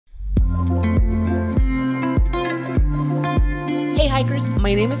hikers,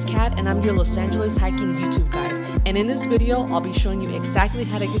 my name is Kat and I'm your Los Angeles hiking YouTube guide, and in this video I'll be showing you exactly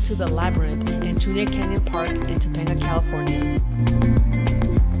how to get to the Labyrinth in Tuna Canyon Park in Topanga, California.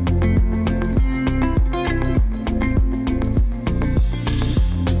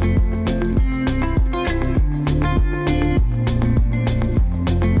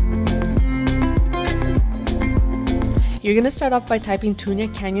 You're going to start off by typing Tuna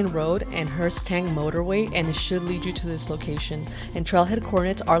Canyon Road and Hearst Motorway, and it should lead you to this location. And trailhead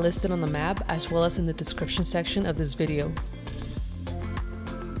coordinates are listed on the map as well as in the description section of this video.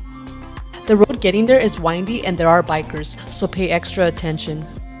 The road getting there is windy and there are bikers, so pay extra attention.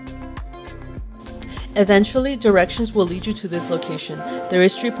 Eventually, directions will lead you to this location. There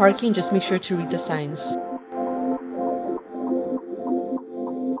is street parking, just make sure to read the signs.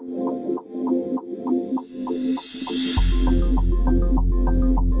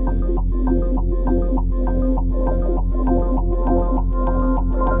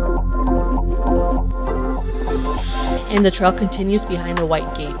 And the trail continues behind the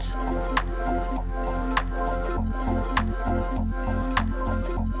white gate.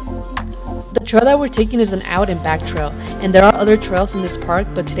 The trail that we're taking is an out and back trail, and there are other trails in this park,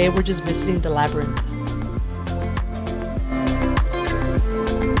 but today we're just visiting the Labyrinth.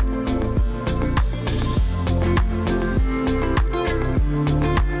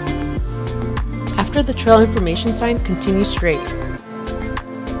 After the trail information sign, continue straight.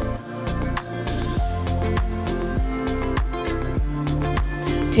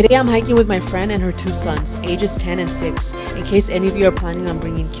 Today I'm hiking with my friend and her two sons, ages 10 and 6, in case any of you are planning on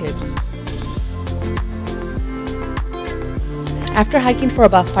bringing kids. After hiking for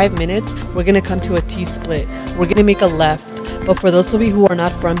about 5 minutes, we're going to come to a T-split. We're going to make a left, but for those of you who are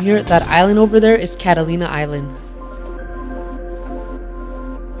not from here, that island over there is Catalina Island.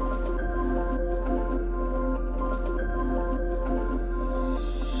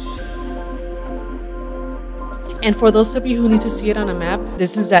 And for those of you who need to see it on a map,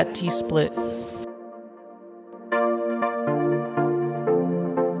 this is that T-split.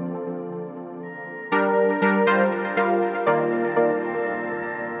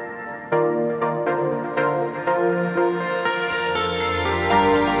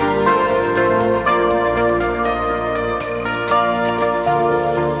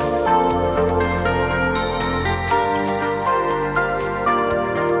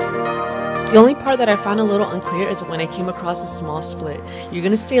 The only part that I found a little unclear is when I came across a small split. You're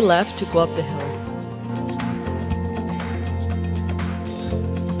going to stay left to go up the hill.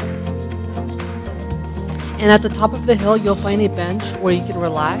 And at the top of the hill, you'll find a bench where you can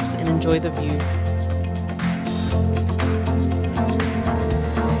relax and enjoy the view.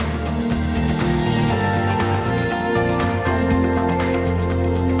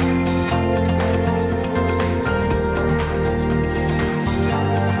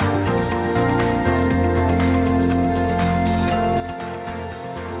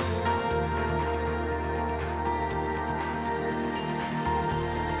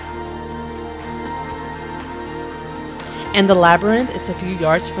 And the Labyrinth is a few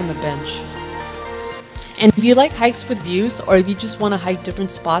yards from the bench. And if you like hikes with views, or if you just want to hike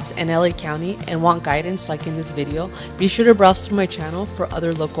different spots in LA County and want guidance like in this video, be sure to browse through my channel for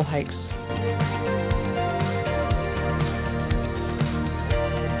other local hikes.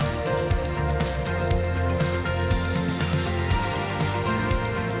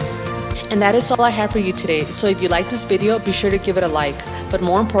 And that is all I have for you today, so if you like this video, be sure to give it a like. But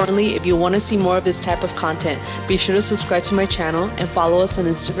more importantly, if you want to see more of this type of content, be sure to subscribe to my channel and follow us on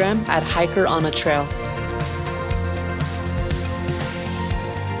Instagram at HikerOnATrail.